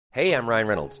Hey, I'm Ryan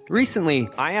Reynolds. Recently,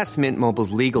 I asked Mint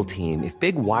Mobile's legal team if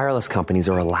big wireless companies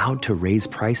are allowed to raise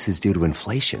prices due to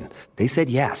inflation. They said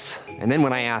yes. And then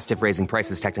when I asked if raising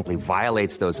prices technically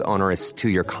violates those onerous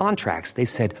two-year contracts, they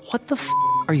said, "What the f***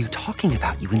 are you talking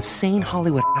about, you insane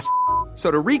Hollywood ass?" So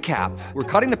to recap, we're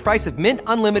cutting the price of Mint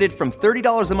Unlimited from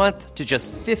 $30 a month to just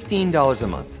 $15 a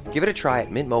month. Give it a try at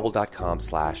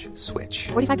mintmobile.com/switch.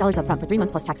 $45 up front for 3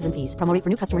 months plus taxes and fees. Promo rate for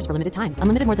new customers for limited time.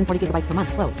 Unlimited more than 40 gigabytes per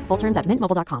month. Slows full terms at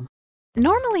mintmobile.com.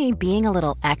 Normally, being a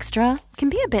little extra can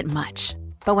be a bit much.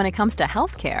 But when it comes to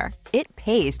healthcare, it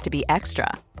pays to be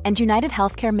extra. And United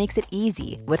Healthcare makes it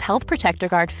easy with Health Protector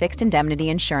Guard fixed indemnity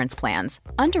insurance plans.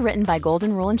 Underwritten by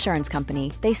Golden Rule Insurance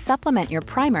Company, they supplement your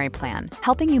primary plan,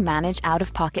 helping you manage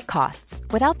out-of-pocket costs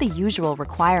without the usual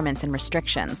requirements and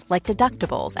restrictions like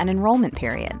deductibles and enrollment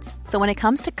periods. So when it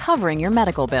comes to covering your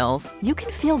medical bills, you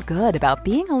can feel good about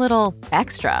being a little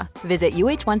extra. Visit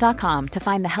uh1.com to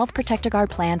find the Health Protector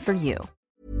Guard plan for you.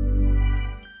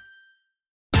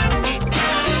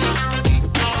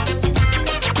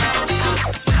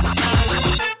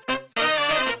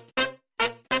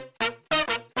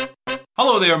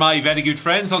 Hello there, my very good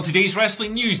friends. On today's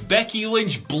wrestling news, Becky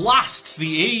Lynch blasts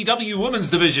the AEW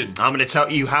Women's Division. I'm going to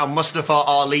tell you how Mustafa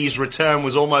Ali's return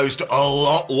was almost a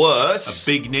lot worse. A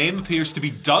big name appears to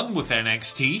be done with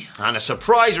NXT. And a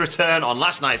surprise return on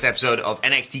last night's episode of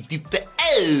NXT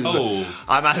 2.0. Oh.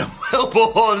 I'm Adam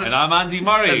Wilborn. And I'm Andy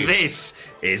Murray. And this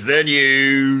is the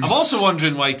news. I'm also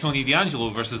wondering why Tony D'Angelo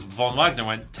versus Von Wagner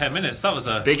went 10 minutes. That was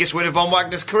a... biggest win of Von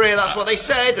Wagner's career, that's what they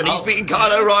said. And he's beaten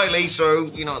Kyle O'Reilly, so,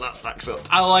 that stacks up.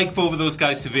 I like both of those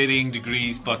guys to varying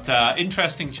degrees, but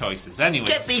interesting choices. Anyways.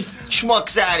 Get these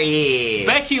schmucks out of here.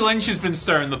 Becky Lynch has been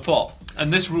stirring the pot,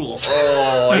 and this rules.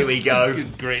 Oh, here we go. This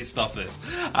is great stuff, this.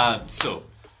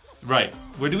 Right,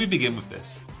 where do we begin with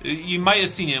this? You might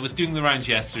have seen it. It was doing the rounds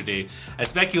yesterday.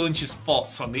 It's Becky Lynch's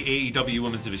thoughts on the AEW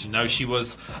Women's Division. Now, she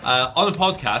was on a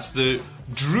podcast, the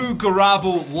Drew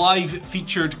Garabo live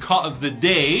featured cut of the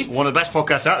day. One of the best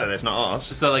podcasts out there, that's not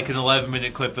ours. It's like an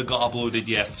 11-minute clip that got uploaded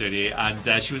yesterday.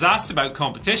 And she was asked about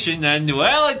competition, and,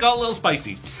 well, it got a little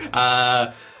spicy.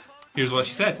 Here's what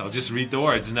she said. I'll just read the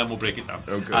words and then we'll break it down.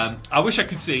 Oh, good. I wish I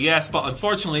could say yes, but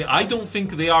unfortunately, I don't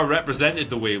think they are represented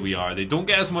the way we are. They don't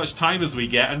get as much time as we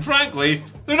get, and frankly,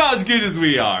 they're not as good as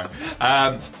we are.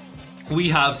 We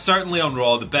have, certainly on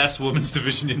Raw, the best women's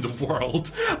division in the world.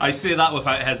 I say that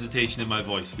without hesitation in my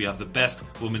voice. We have the best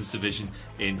women's division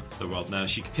in the world. Now,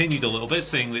 she continued a little bit,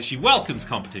 saying that she welcomes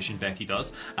competition, Becky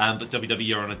does, but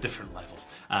WWE are on a different level.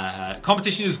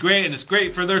 Competition is great, and it's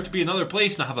great for there to be another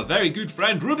place, and I have a very good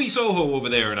friend, Ruby Soho, over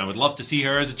there, and I would love to see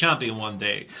her as a champion one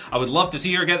day. I would love to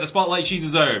see her get the spotlight she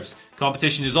deserves.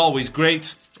 Competition is always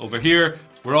great. Over here,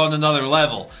 we're on another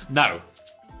level. Now,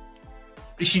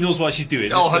 she knows what she's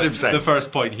doing. Oh, 100%. The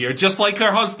first point here. Just like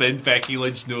her husband, Becky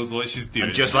Lynch knows what she's doing.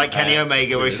 And just like Kenny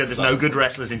Omega, where he said there's no good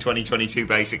wrestlers in 2022,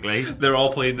 basically. They're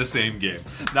all playing the same game.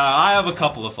 Now, I have a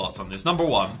couple of thoughts on this. Number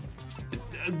one,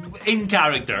 in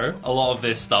character, a lot of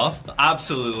this stuff,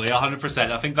 absolutely,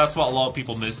 100%. I think that's what a lot of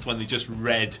people missed when they just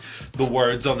read the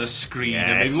words on the screen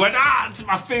and maybe went, it's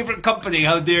my favourite company,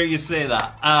 how dare you say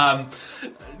that.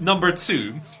 Number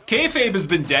two, kayfabe has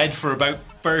been dead for about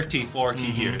 30, 40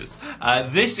 years.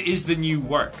 This is the new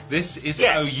work. This is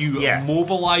how you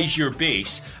mobilise your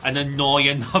base and annoy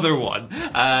another one.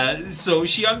 So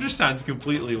she understands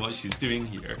completely what she's doing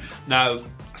here. Now,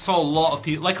 I saw a lot of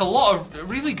people, a lot of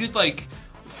really good,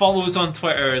 follows on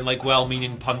Twitter and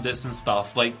well-meaning pundits and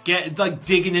stuff,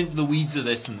 digging into the weeds of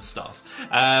this and stuff.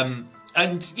 And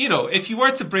if you were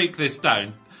to break this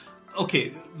down,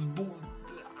 okay,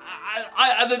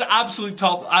 at the absolute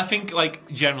top, I think,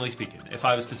 generally speaking, if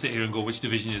I was to sit here and go which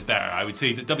division is better, I would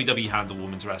say that WWE handle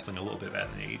women's wrestling a little bit better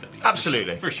than AEW.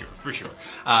 Absolutely. For sure.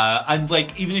 And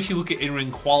even if you look at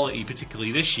in-ring quality,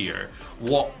 particularly this year,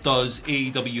 what does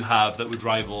AEW have that would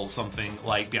rival something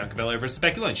like Bianca Belair versus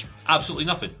Becky Lynch? Absolutely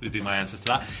nothing would be my answer to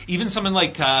that. Even something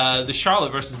like the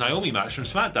Charlotte versus Naomi match from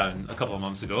SmackDown a couple of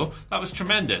months ago, that was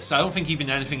tremendous. I don't think even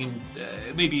anything in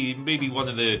maybe one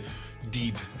of the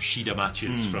deep Shida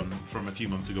matches from a few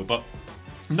months ago, but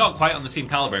not quite on the same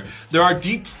caliber. There are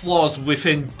deep flaws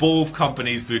within both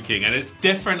companies' booking, and it's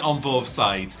different on both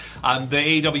sides. And the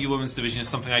AEW Women's Division is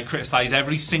something I criticise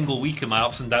every single week in my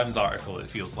Ups and Downs article, it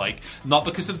feels like. Not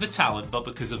because of the talent, but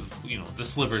because of the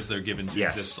slivers they're given to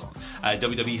exist on.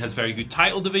 WWE has very good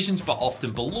title divisions, but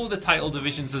often below the title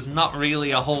divisions there's not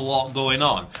really a whole lot going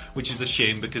on, which is a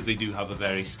shame because they do have a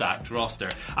very stacked roster.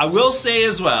 I will say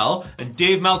as well, and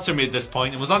Dave Meltzer made this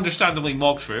point and was understandably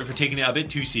mocked for it, for taking it a bit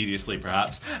too seriously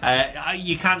perhaps,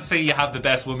 You can't say you have the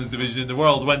best women's division in the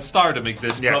world when Stardom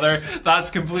exists, brother. That's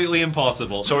completely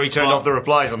impossible. Sorry, he turned off the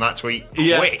replies on that tweet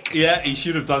quick. Yeah, he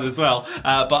should have done as well.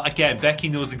 But again, Becky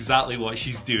knows exactly what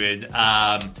she's doing.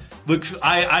 Look,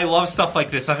 I love stuff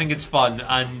like this. I think it's fun,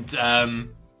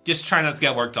 and just try not to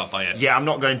get worked up by it. Yeah, I'm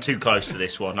not going too close to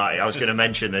this one. I was going to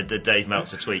mention the Dave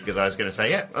Meltzer tweet because I was going to say,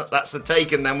 yeah, that's the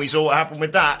take, and then we saw what happened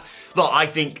with that. Look, I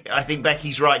think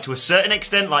Becky's right to a certain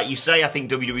extent. Like you say, I think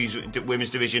WWE's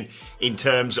women's division, in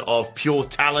terms of pure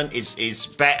talent, is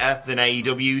better than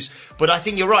AEW's. But I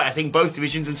think you're right. I think both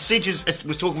divisions, and Sidge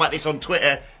was talking about this on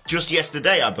Twitter just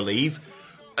yesterday, I believe.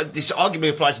 This arguably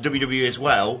applies to WWE as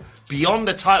well. Beyond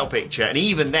the title picture, and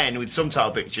even then with some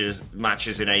title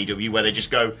matches in AEW where they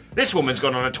just go, this woman's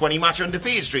gone on a 20-match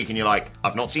undefeated streak, and you're like,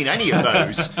 I've not seen any of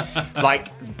those. Like,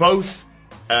 both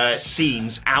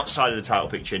scenes outside of the title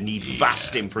picture need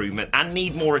vast improvement and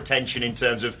need more attention in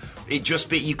terms of it just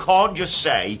be. You can't just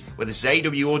say, whether it's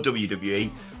AEW or WWE,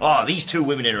 oh, these two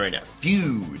women are in a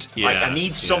feud. Like, I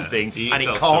need something, and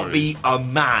it can't be a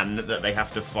man that they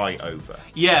have to fight over.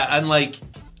 Yeah, and like,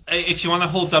 if you want to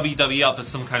hold WWE up as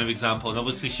some kind of example, and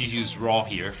obviously she's used Raw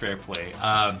here, fair play.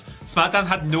 SmackDown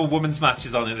had no women's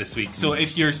matches on it this week, so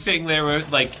if you're sitting there with,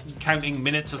 like, counting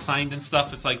minutes assigned and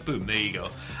stuff, it's like, boom, there you go.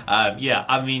 Yeah,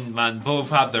 I mean, man, both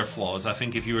have their flaws. I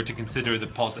think if you were to consider the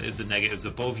positives and negatives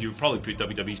of both, you would probably put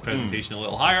WWE's presentation a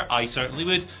little higher. I certainly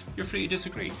would. You're free to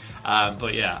disagree.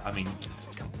 But yeah, I mean,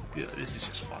 this is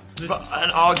just fun.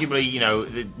 And arguably, you know,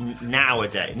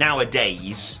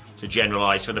 nowadays, to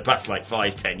generalise, for the past like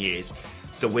 5-10 years,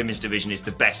 the women's division is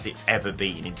the best it's ever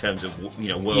been in terms of, you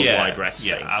know, worldwide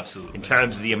wrestling. Yeah, absolutely. In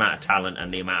terms of the amount of talent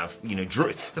and the amount of, you know,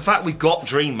 the fact we've got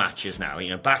dream matches now. You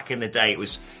know, back in the day it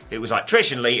was like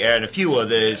Trish and Lita and a few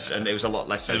others, and there was a lot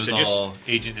less. It was all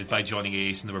agented by Johnny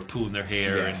Ace, and they were pulling their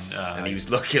hair, and he was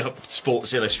looking up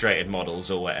Sports Illustrated models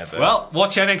or whatever. Well,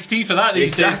 watch NXT for that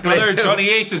these days, brother. Johnny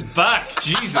Ace is back.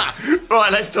 Jesus.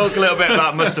 Right, let's talk a little bit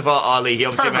about Mustafa Ali. He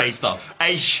obviously Perfect made stuff.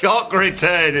 a shock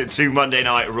return to Monday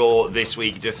Night Raw this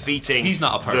week, defeating He's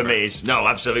not a pervert. The Miz. No,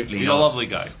 absolutely He's not. a lovely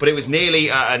guy. But it was nearly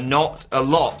not a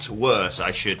lot worse,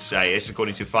 I should say. This is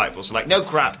according to Fightful. So, like, no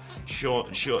crap,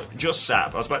 Sean, just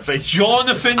Sapp. I was about to say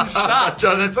Jonathan Sapp.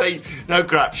 Jonathan, say no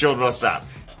crap, Sean Ross Sapp.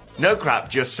 No crap,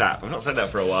 just Sapp. I've not said that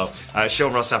for a while.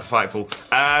 Sean Ross Sapp, Fightful.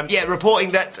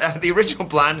 Reporting that the original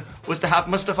plan was to have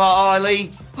Mustafa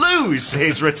Ali lose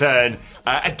his return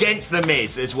against The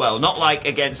Miz as well. Not like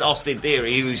against Austin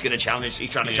Theory, who's going to challenge.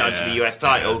 He's trying to challenge for the US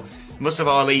title. Yeah. Mustafa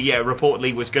Ali,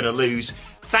 reportedly was going to lose.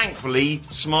 Thankfully,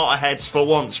 smarter heads for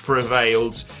once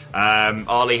prevailed.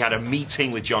 Ali had a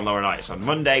meeting with John Laurinaitis on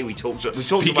Monday. We talked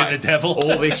about the devil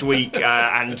all this week,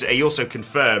 and he also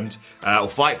confirmed, or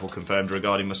Fightful confirmed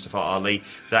regarding Mustafa Ali,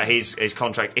 that his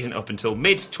contract isn't up until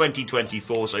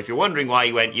mid-2024. So if you're wondering why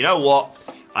he went, you know what,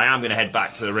 I am going to head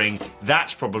back to the ring,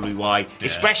 that's probably why. Yeah.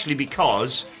 Especially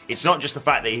because it's not just the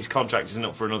fact that his contract isn't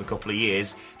up for another couple of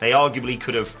years. They arguably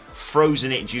could have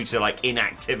frozen it due to like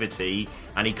inactivity,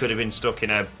 and he could have been stuck in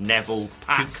a Neville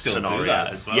Pac scenario. Do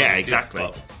that as well. Yeah, exactly.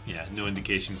 But, no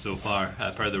indication so far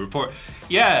per the report.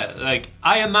 Yeah, like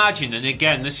I imagine, and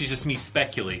again, this is just me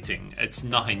speculating. It's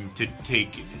nothing to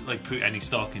put any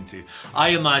stock into. I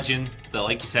imagine that,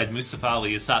 like you said, Mustafa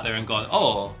Ali has sat there and gone,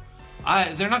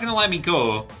 they're not going to let me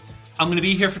go. I'm going to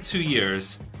be here for 2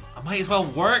 years. I might as well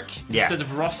work instead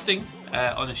of rusting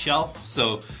on a shelf.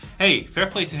 So, hey, fair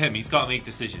play to him. He's got to make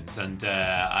decisions, and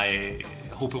I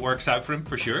hope it works out for him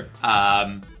for sure.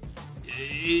 A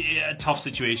tough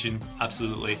situation,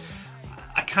 absolutely.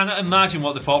 I cannot imagine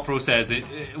what the thought process it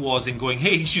was in going,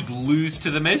 hey, he should lose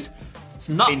to The Miz. It's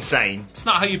not insane. It's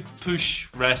not how you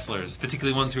push wrestlers,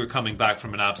 particularly ones who are coming back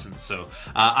from an absence. So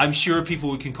I'm sure people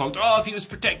would concoct, if he was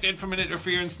protected from an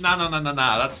interference. No.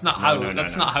 That's not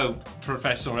how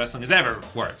professional wrestling has ever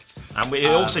worked. And it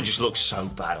also just looks so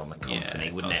bad on the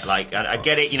company, wouldn't it? Like, I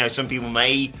get it. You know, some people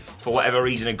may, for whatever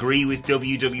reason, agree with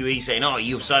WWE saying,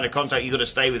 you've signed a contract, you've got to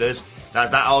stay with us. That's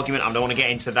that argument. I don't want to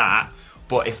get into that.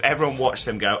 But if everyone watched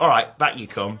them go, all right, back you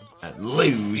come, and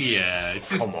lose. Yeah, it's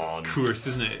just course,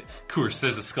 isn't it? Course,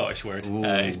 there's a Scottish word.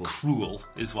 It's cruel,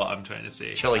 is what I'm trying to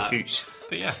say. Chilly coots.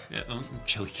 But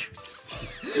chilly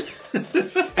coots.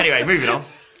 Anyway, moving on.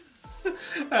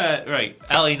 Right,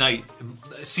 LA Knight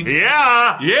seems...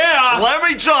 Yeah! Let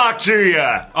me talk to you!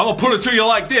 I'm going to put it to you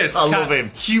like this. I love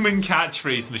him. Human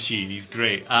catchphrase machine. He's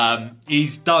great.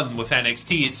 He's done with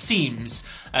NXT, it seems.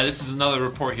 This is another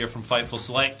report here from Fightful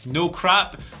Select. No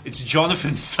crap, it's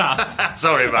Jonathan Sapp.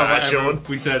 Sorry about that, Sean.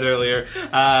 We said earlier.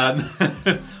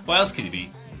 What else could he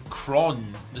be?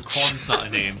 Kron. The Kron's not a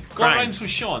name. What rhymes with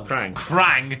Sean?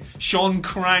 Krang. Sean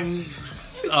Krang.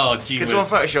 Oh, gee Can someone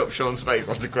Photoshop Sean's face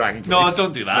onto Krang? No,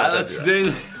 don't do that. No, That's don't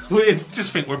do we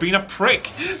just think we're being a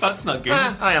prick. That's not good.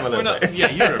 I am a little bit.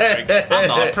 Yeah, you're a prick. I'm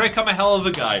not a prick. I'm a hell of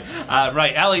a guy.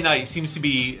 Right, LA Knight seems to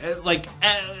be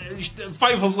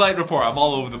Fightful's Light Report. I'm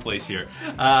all over the place here.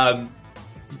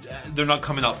 They're not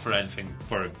coming up for anything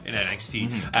for him in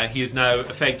NXT. He is now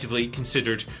effectively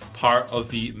considered part of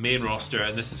the main roster,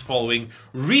 and this is following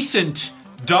recent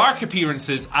dark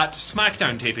appearances at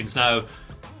SmackDown tapings. Now,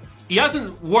 he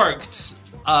hasn't worked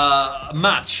a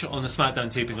match on the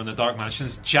SmackDown taping on the Dark match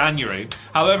since January.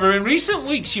 However, in recent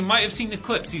weeks, you might have seen the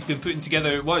clips he's been putting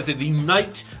together. What is it? The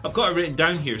Night... I've got it written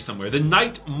down here somewhere. The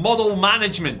Night Model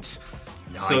Management.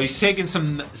 Nice. So he's taking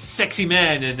some sexy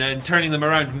men and turning them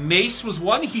around. Mace was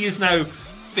one. He is now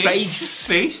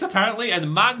face apparently.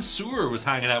 And Mansoor was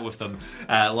hanging out with them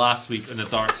last week in the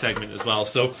Dark segment as well.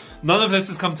 So none of this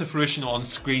has come to fruition on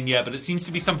screen yet, but it seems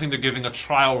to be something they're giving a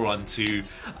trial run to.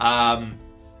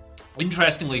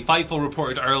 Interestingly, Fightful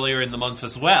reported earlier in the month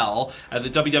as well that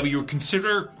WWE were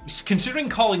considering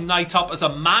calling Knight up as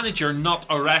a manager, not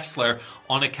a wrestler,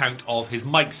 on account of his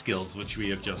mic skills, which we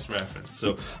have just referenced.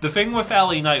 So the thing with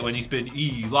LA Knight, when he's been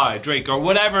Eli Drake or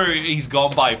whatever he's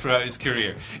gone by throughout his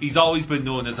career, he's always been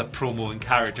known as a promo and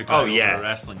character guy over a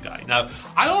wrestling guy. Now,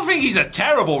 I don't think he's a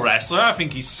terrible wrestler. I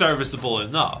think he's serviceable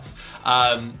enough.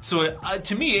 So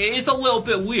to me, it is a little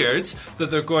bit weird that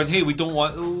they're going, hey, we don't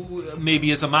want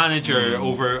maybe as a manager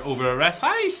over a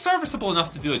wrestler. He's serviceable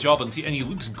enough to do a job, and he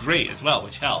looks great as well,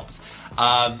 which helps.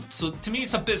 So to me,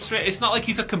 it's a bit straight. It's not like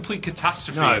he's a complete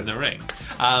catastrophe in the ring.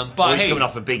 But he's coming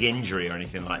off a big injury or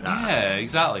anything like that. Yeah,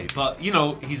 exactly. But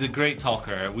he's a great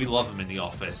talker. We love him in the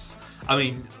office. I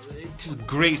mean, it's a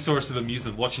great source of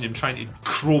amusement watching him trying to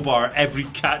crowbar every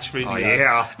catchphrase he has.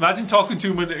 Yeah. Imagine talking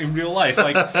to him in real life.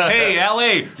 Like, hey,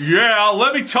 LA, yeah,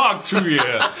 let me talk to you.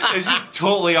 It's just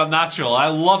totally unnatural. I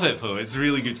love it, though. It's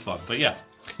really good fun. But yeah.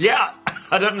 Yeah,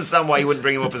 I don't understand why you wouldn't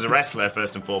bring him up as a wrestler,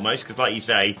 first and foremost, because like you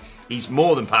say, he's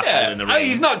more than passable in the ring.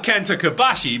 He's not Kenta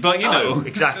Kobashi, but No,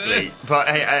 exactly.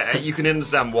 But you can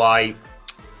understand why,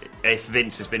 if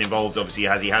Vince has been involved, obviously,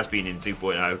 as he has been in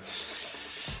 2.0,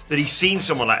 that he's seen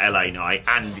someone like LA Knight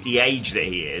and the age that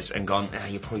he is and gone,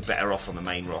 you're probably better off on the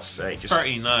main roster. It just,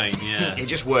 39, yeah. It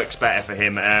just works better for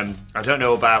him. I don't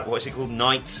know about, what's it called?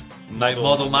 Night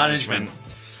Model Management.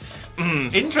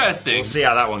 Interesting. We'll see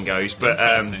how that one goes. But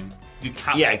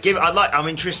interesting. I'm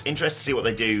interested to see what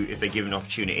they do if they give an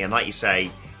opportunity. And like you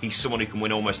say, he's someone who can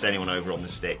win almost anyone over on the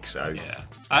stick. So yeah,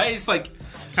 it's like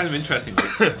kind of interesting. Are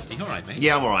you all right, mate?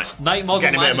 Yeah, I'm all right. Night Model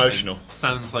Getting a bit emotional.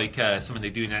 Sounds like something they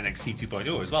do in NXT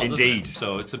 2.0 as well. Indeed. Doesn't it?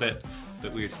 So it's a bit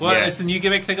weird. What is the new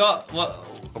gimmick they got?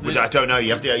 I don't know.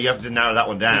 You have to narrow that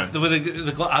one down. I'm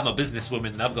a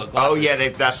businesswoman. I've got glasses. Oh yeah,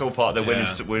 that's all part of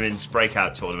the women's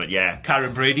breakout tournament. Yeah,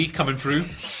 Karen Brady coming through.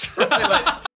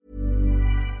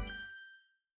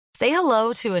 Say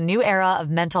hello to a new era of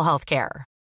mental health care.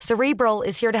 Cerebral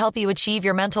is here to help you achieve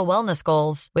your mental wellness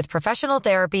goals with professional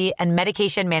therapy and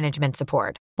medication management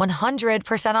support.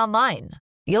 100% online.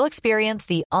 You'll experience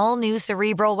the all-new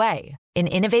Cerebral Way, an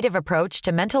innovative approach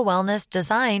to mental wellness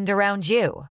designed around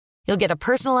you. You'll get a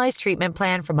personalized treatment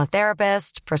plan from a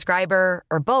therapist, prescriber,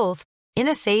 or both in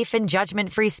a safe and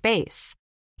judgment-free space.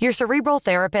 Your Cerebral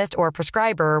therapist or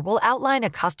prescriber will outline a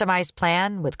customized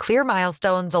plan with clear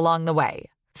milestones along the way,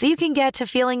 so you can get to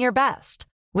feeling your best.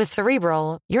 With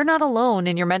Cerebral, you're not alone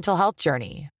in your mental health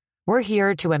journey. We're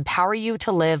here to empower you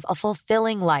to live a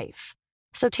fulfilling life.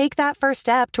 So take that first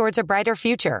step towards a brighter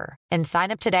future and sign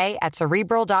up today at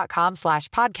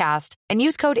Cerebral.com/podcast and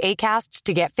use code ACAST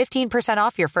to get 15%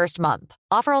 off your first month.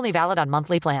 Offer only valid on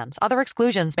monthly plans. Other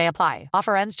exclusions may apply.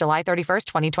 Offer ends July 31st,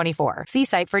 2024. See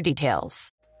site for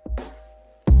details.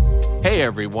 Hey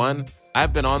everyone,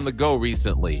 I've been on the go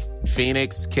recently.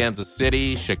 Phoenix, Kansas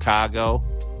City, Chicago.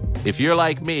 If you're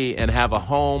like me and have a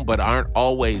home but aren't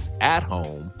always at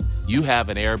home, you have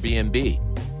an Airbnb.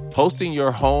 Hosting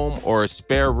your home or a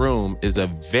spare room is a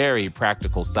very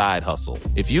practical side hustle.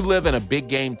 If you live in a big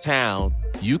game town,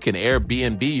 you can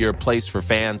Airbnb your place for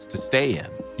fans to stay in.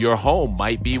 Your home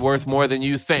might be worth more than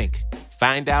you think.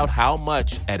 Find out how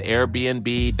much at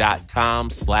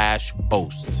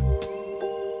airbnb.com/host.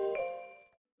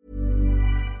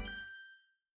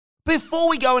 Before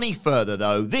we go any further,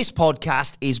 though, this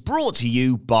podcast is brought to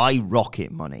you by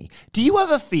Rocket Money. Do you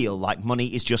ever feel like money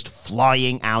is just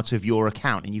flying out of your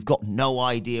account and you've got no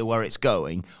idea where it's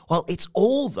going? Well, it's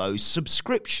all those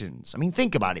subscriptions. I mean,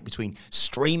 think about it. Between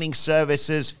streaming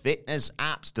services, fitness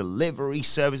apps, delivery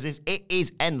services, it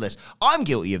is endless. I'm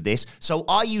guilty of this, so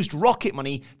I used Rocket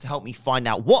Money to help me find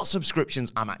out what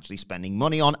subscriptions I'm actually spending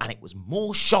money on, and it was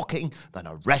more shocking than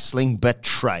a wrestling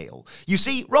betrayal. You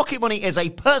see, Rocket Money is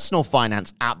a personal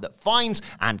finance app that finds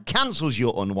and cancels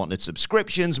your unwanted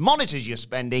subscriptions, monitors your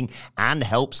spending, and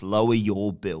helps lower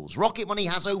your bills. Rocket Money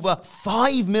has over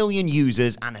 5 million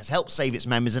users and has helped save its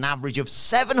members an average of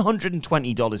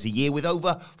 $720 a year, with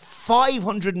over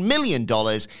 $500 million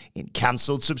in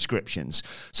cancelled subscriptions.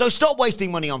 So stop wasting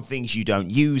money on things you don't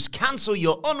use. Cancel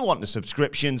your unwanted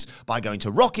subscriptions by going to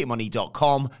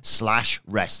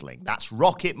rocketmoney.com/wrestling. That's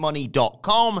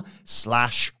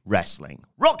rocketmoney.com/wrestling.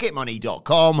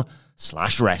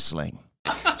 rocketmoney.com/wrestling.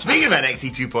 Speaking of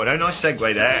NXT 2.0, nice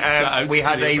segue there. We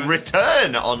had a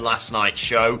return on last night's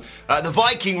show. The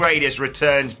Viking Raiders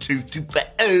returned to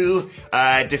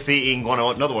 2.0, defeating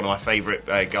another one of my favourite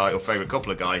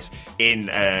couple of guys in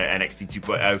NXT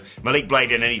 2.0, Malik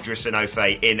Blade and Idris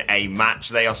Enofe, in a match.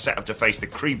 They are set up to face the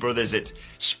Creed Brothers at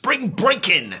Spring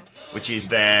Breakin', which is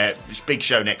their big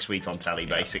show next week on telly,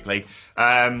 basically.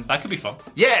 That could be fun.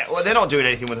 Yeah, well, they're not doing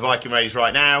anything with the Viking Raiders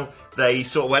right now. They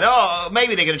sort of went,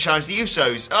 maybe they're going to challenge the Usos.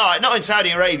 All right, not in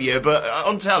Saudi Arabia, but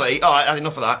on telly. All right,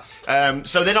 enough of that.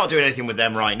 So they're not doing anything with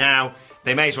them right now.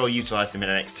 They may as well utilise them in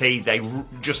NXT. They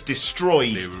just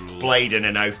destroyed Blade and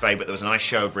Enofe, but there was a nice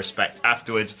show of respect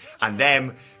afterwards. And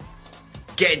them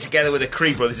getting together with the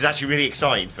Creed Brothers is actually really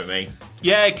exciting for me.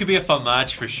 Yeah, it could be a fun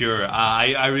match for sure.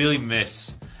 I really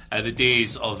miss the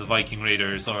days of the Viking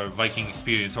Raiders or Viking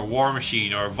Experience or War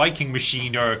Machine or Viking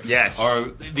Machine or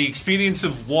the Experience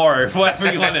of War,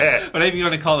 whatever you want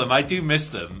to call them. I do miss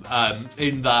them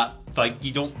in that, like,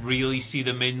 you don't really see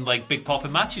them in like big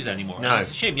popping matches anymore. No. It's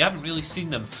a shame. You haven't really seen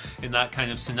them in that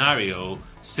kind of scenario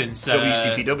since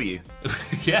WCPW.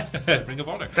 Yeah, Ring of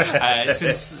Honor.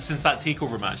 Since that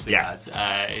takeover match they had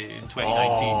in 2019.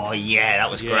 Oh yeah,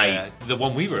 that was great. The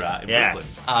one we were at in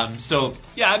Brooklyn. So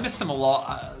yeah, I miss them a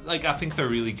lot. I think they're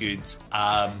really good.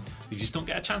 They just don't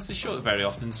get a chance to show it very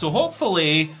often. So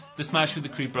hopefully this match with the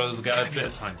Creed Brothers will get a bit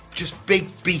of time. Just big,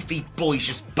 beefy boys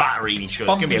just battering each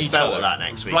other. It's going to be a belt of that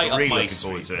next week. Right, I'm really looking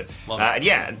forward to it. And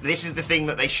yeah, this is the thing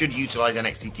that they should utilise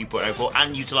NXT 2.0 for,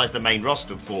 and utilise the main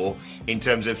roster for, in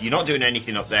terms of, you're not doing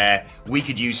anything up there. We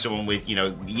could use someone with,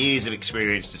 years of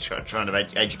experience to try and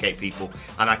educate people.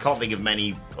 And I can't think of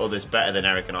many others better than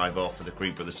Eric and Ivar for the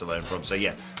Creed Brothers to learn from. So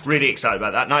yeah, really excited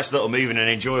about that. Nice little move and an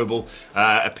enjoyable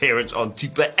appearance on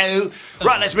 2.0.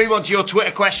 Right, let's move on to your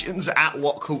Twitter questions at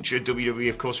WhatCultureWWE.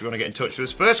 Of course, we want to get in touch with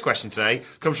us. First question today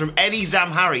comes from Eddie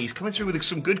Zamhari. He's coming through with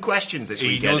some good questions this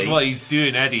week, Eddie. He knows what he's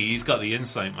doing, Eddie. He's got the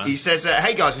insight, man. He says,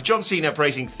 hey guys, with John Cena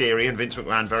praising Theory and Vince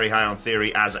McMahon very high on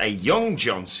Theory as a young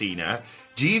John Cena,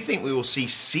 do you think we will see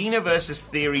Cena versus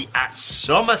Theory at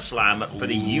SummerSlam for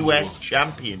the US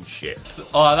Championship?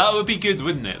 Oh, that would be good,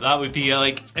 wouldn't it? That would be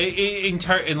in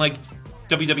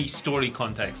WWE story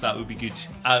context, that would be good.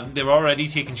 They're already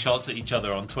taking shots at each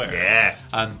other on Twitter. Yeah.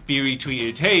 Theory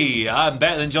tweeted, "Hey, I'm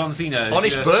better than John Cena." On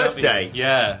his birthday.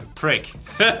 Yeah, prick.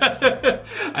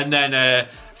 And then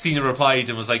Cena replied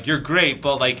and was like, "You're great,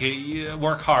 but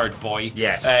work hard, boy."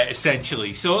 Yes.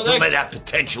 Essentially. So don't let that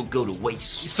potential go to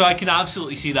waste. So I can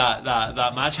absolutely see that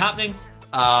match happening.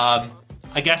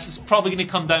 I guess it's probably going to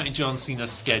come down to John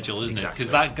Cena's schedule, isn't it?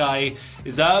 Because that guy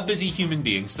is a busy human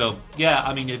being. So, yeah,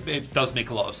 I mean, it does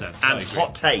make a lot of sense. And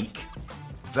hot take,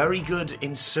 very good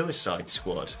in Suicide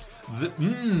Squad.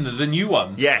 The new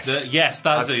one. Yes.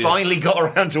 That's I finally got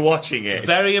around to watching it.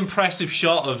 Very impressive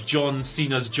shot of John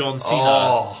Cena's John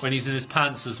Cena when he's in his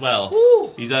pants as well.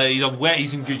 Ooh. He's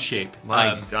in good shape.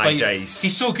 My days.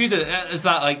 He's so good at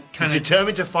that, He's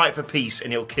determined to fight for peace,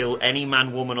 and he'll kill any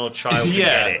man, woman, or child to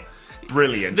get it.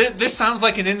 Brilliant. This sounds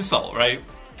like an insult, right?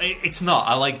 It's not.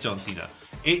 I like John Cena.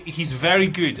 He's very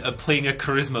good at playing a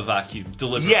charisma vacuum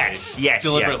deliberately. Yes,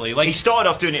 deliberately. Yeah. He started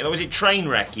off doing it. Was it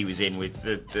Trainwreck he was in with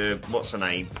the what's her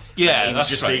name? Yeah,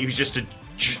 right. He was just a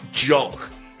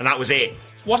jock, and that was it.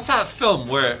 What's that film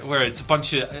where it's a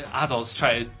bunch of adults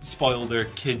try to spoil their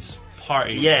kids'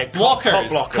 party? Yeah, cock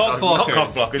blockers. Not cock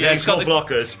blockers. Yeah, cock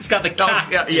blockers. He's got the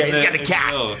cat. He's got the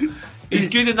cat. He's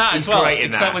good in that as well,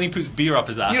 except that. when he puts beer up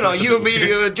his ass. You and me,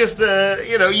 you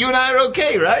and I are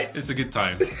okay, right? It's a good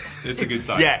time.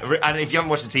 Yeah, and if you haven't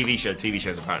watched the TV show, the TV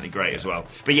show's apparently great as well.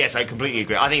 But yes, I completely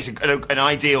agree. I think it's an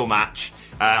ideal match.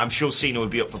 I'm sure Cena would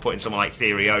be up for putting someone like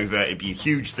Theory over. It'd be a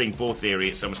huge thing for Theory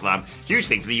at SummerSlam. Huge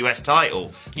thing for the US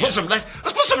title. Let's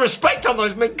put some respect on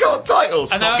those mid-card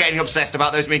titles. Stop getting obsessed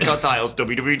about those mid-card titles.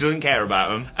 WWE doesn't care about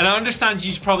them. And I understand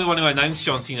you probably want to announce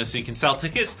John Cena so you can sell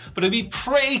tickets, but it'd be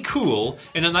pretty cool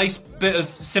in a nice bit of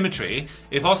symmetry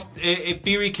if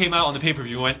Theory came out on the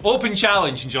pay-per-view and went, open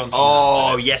challenge, and John Cena.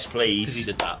 Oh, yes, please. Because he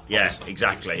did that. Yes,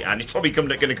 exactly. And it's probably going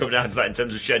to come down to that in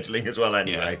terms of scheduling as well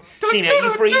anyway. Yeah. Cena,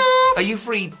 are you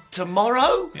free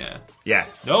tomorrow? Yeah. Yeah.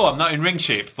 No, I'm not in ring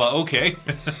shape, but okay.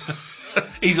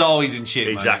 He's always in shape,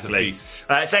 exactly.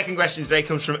 Man. Second question today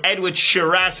comes from Edward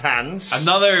Shirazhands.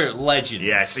 Another legend.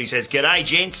 Yes, he says, "G'day,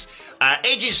 gents.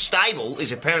 Edge's stable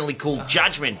is apparently called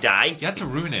Judgment Day. You had to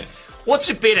ruin it.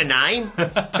 What's a better name?"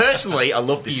 Personally, I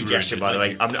love this suggestion, by the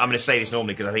way. it. I'm going to say this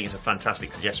normally because I think it's a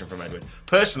fantastic suggestion from Edward.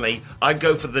 Personally, I'd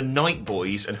go for the Night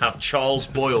Boys and have Charles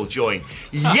Boyle join.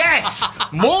 Yes!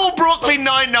 More Brooklyn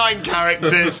Nine-Nine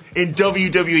characters in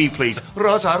WWE, please.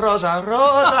 Rosa, Rosa,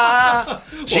 Rosa.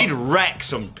 She'd wreck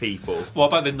some people. What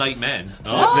about the Night Men?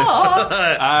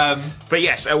 But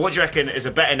yes, what do you reckon is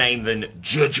a better name than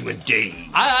Judgment Day?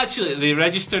 They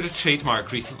registered a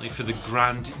trademark recently for the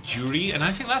Grand Jury, and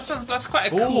I think that's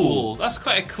quite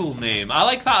a cool name. I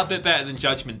like that a bit better than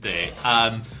Judgment Day.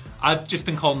 I've just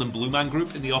been calling them Blue Man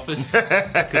Group in the office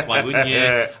because why wouldn't you?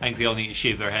 I think they all need to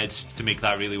shave their heads to make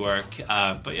that really work.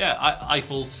 But yeah,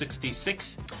 Eiffel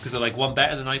 66 because they're like one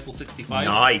better than Eiffel 65.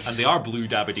 Nice, and they are blue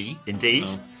dabba-dee. Indeed.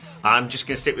 So. I'm just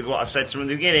going to stick with what I've said from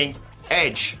the beginning.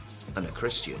 Edge and a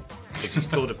Christian. Because he's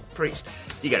called a priest.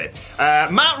 You get it.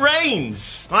 Matt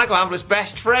Reigns, Michael Ambler's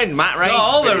best friend, Matt Reigns.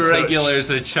 All the regulars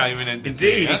are chiming in.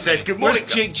 Indeed, he says, "Good morning."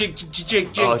 Where's Jake?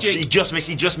 He just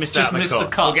missed out the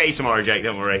cut. We'll get you tomorrow, Jake.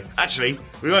 Don't worry. Actually,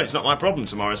 we won't. It's not my problem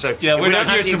tomorrow. So yeah, if we don't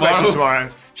have your question tomorrow,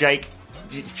 Jake.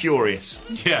 Furious.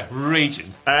 Yeah,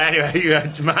 raging. Anyway,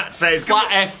 Matt says... Flat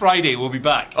F Friday, we'll be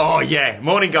back. Oh, yeah.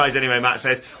 Morning, guys. Anyway, Matt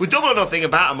says, with Double or Nothing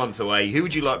about a month away, who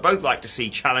would you both like to see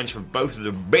challenge for both of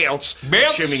the belts?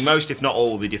 Assuming most, if not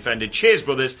all, will be defended. Cheers,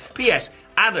 brothers. P.S.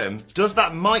 Adam, does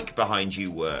that mic behind you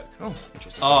work? Oh,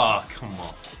 interesting. Oh, come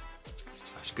on.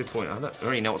 That's a good point. I don't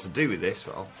really know what to do with this,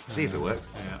 but I'll see if it works.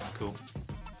 Yeah, cool.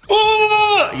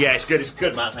 Oh! Yeah, it's good. It's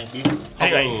good, Matt. Thank you.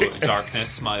 Anyway. Oh,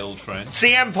 darkness, my old friend.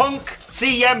 CM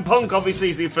Punk, obviously,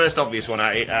 is the first obvious one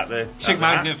at the... Chick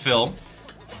Magnet film.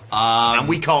 And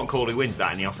we can't call who wins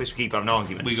that in the office. We keep having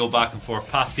arguments. We go back and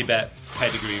forth. Pasty bet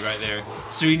pedigree right there.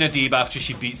 Serena Deeb after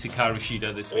she beats Hikaru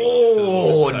Shida this week.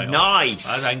 Oh, nice.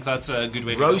 I think that's a good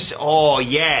way to go. Oh,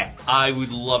 yeah. I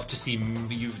would love to see...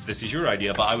 This is your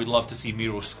idea, but I would love to see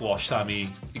Miro squash Sammy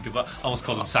Guevara. I almost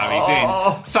called him Sami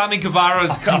Zayn. Sammy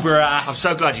Guevara's goober ass. I'm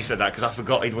so glad you said that because I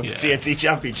forgot he'd won the TNT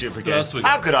Championship again.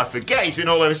 How could I forget? He's been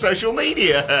all over social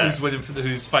media.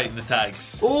 Who's fighting the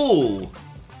tags? Oh,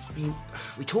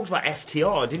 we talked about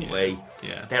FTR, didn't we?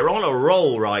 Yeah. They're on a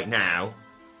roll right now.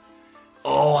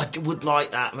 Oh, I would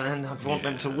like that, man. I'd want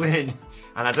them to win.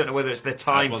 And I don't know whether it's their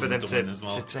time for them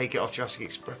to take it off Jurassic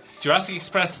Express. Jurassic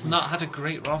Express have not had a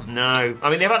great run. No. I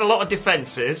mean, they've had a lot of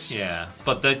defences. Yeah.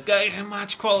 But the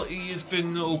match quality has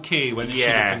been okay when it should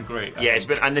have been great. Yeah,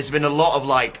 and there's been a lot of,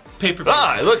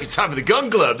 pay-per-view. Look, it's time for the Gun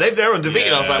Club. They're undefeated.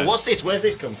 Yeah. I was like, what's this? Where's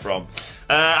this come from?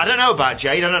 I don't know about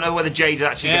Jade. I don't know whether Jade's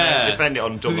actually going to defend it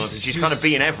on Double or Nothing. She's kind of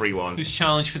beating everyone. Who's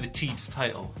challenged for the Teebs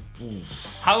title?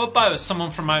 How about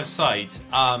someone from outside?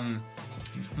 An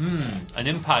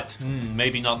Impact.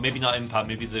 Maybe not Impact.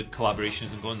 Maybe the collaboration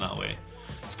isn't going that way.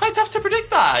 It's quite tough to predict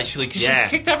that, actually, because she's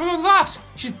kicked everyone's ass.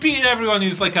 She's beaten everyone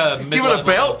who's like a give her a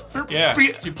belt. Yeah.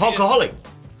 Hulkaholic.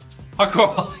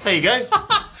 There you go.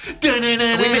 Have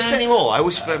we missed any more? I'm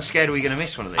scared we're going to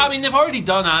miss one of these. I mean, they've already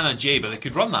done Anna Jay, but they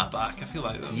could run that back. I feel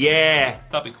like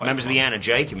that'd be quite members fun. of the Anna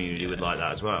Jay community would like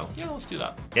that as well. Yeah, let's do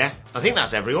that. Yeah, I think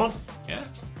that's everyone. Yeah.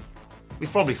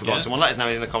 We've probably forgotten someone. Let us know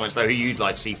in the comments, though, who you'd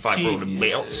like to see fight for all the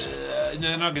belts. No,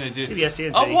 they're not going to do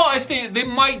TBS TNT. What if they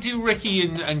might do Ricky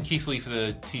and Keith Lee for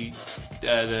the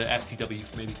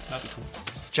FTW, maybe. That'd be cool.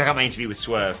 Check out my interview with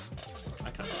Swerve. I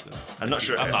can't do that. I'm not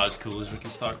sure. I'm not as cool as Ricky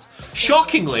Starks.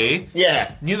 Shockingly,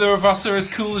 neither of us are as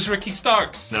cool as Ricky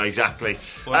Starks. No, exactly.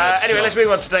 Anyway, let's move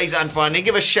on to today's and finding.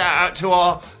 Give a shout out to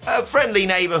our friendly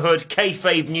neighbourhood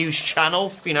Kayfabe News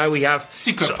channel. You know, we have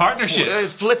secret partnership.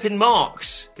 Flippin'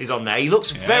 Marks is on there. He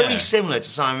looks very similar to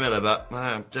Simon Miller, but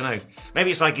I don't know. Maybe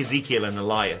it's like Ezekiel and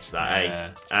Elias.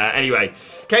 Anyway,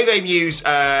 Kayfabe News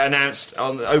announced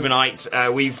on overnight.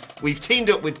 We've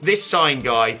teamed up with this sign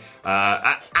guy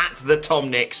at at the Tom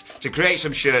Nicks to create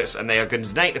some shirts, and they are going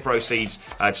to donate the proceeds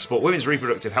to support women's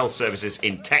reproductive health services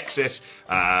in Texas,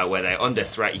 where they're under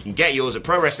threat. You can get yours at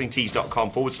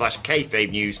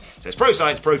prowrestlingtees.com/kayfabe news. So it's pro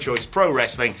science, pro choice, pro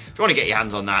wrestling. If you want to get your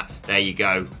hands on that, there you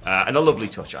go. And a lovely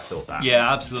touch, I thought that.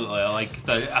 Yeah, absolutely.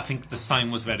 I think the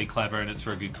sign was very clever, and it's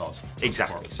for a good cause.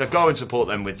 Exactly. So go and support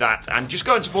them with that, and just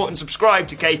go and support and subscribe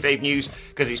to Kayfabe News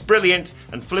because it's brilliant.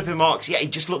 And Flipping Marks, yeah, he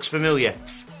just looks familiar.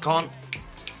 Can't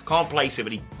place it,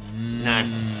 but he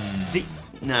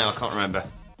no, I can't remember.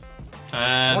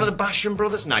 One of the Basham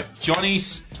brothers? No,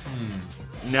 Johnny's.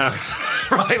 No.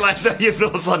 Right, let us know your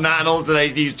thoughts on that and all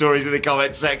today's news stories in the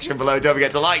comments section below. Don't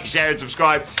forget to like, share and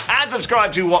subscribe. And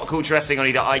subscribe to What Culture Wrestling on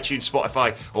either iTunes,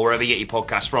 Spotify or wherever you get your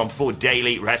podcasts from for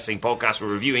daily wrestling podcasts. We're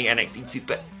reviewing NXT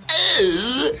Super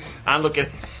and looking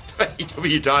at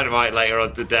AEW Dynamite later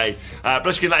on today.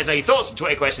 Plus you can let us know your thoughts and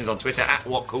Twitter questions on Twitter at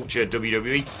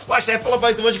WhatCultureWWE. Well, I said follow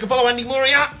both of us. You can follow Andy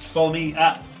Murray at... Follow me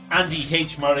at Andy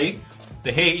H. Murray.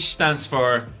 The H stands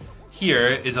for... Here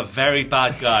is a very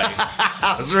bad guy.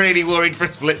 I was really worried for a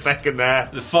split second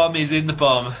there. The thumb is in the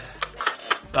bum.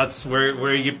 That's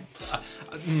where you...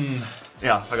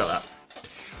 Yeah, I got that.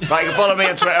 Right, you can follow me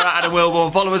on Twitter at Adam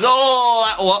Wilborn. Follow us all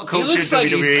at What Culture WWE. He looks like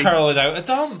he's curling out a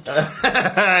dumb.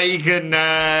 You can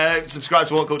subscribe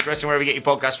to What Culture Wrestling wherever you get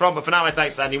your podcast from. But for now, my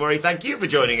thanks to Andy Murray. Thank you for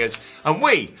joining us. And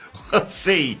we will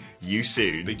see you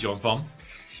soon. Big John Thumb.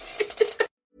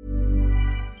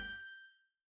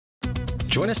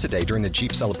 Join us today during the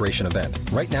Jeep Celebration event.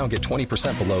 Right now, get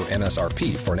 20% below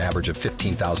MSRP for an average of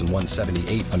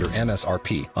 $15,178 under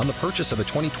MSRP on the purchase of a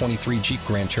 2023 Jeep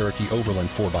Grand Cherokee Overland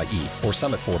 4xE or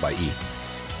Summit 4xE.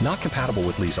 Not compatible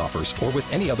with lease offers or with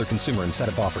any other consumer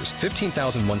incentive offers.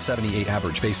 $15,178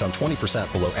 average based on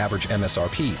 20% below average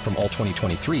MSRP from all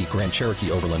 2023 Grand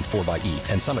Cherokee Overland 4xE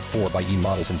and Summit 4xE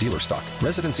models in dealer stock.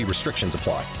 Residency restrictions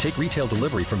apply. Take retail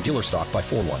delivery from dealer stock by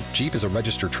 4/1. Jeep is a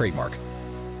registered trademark.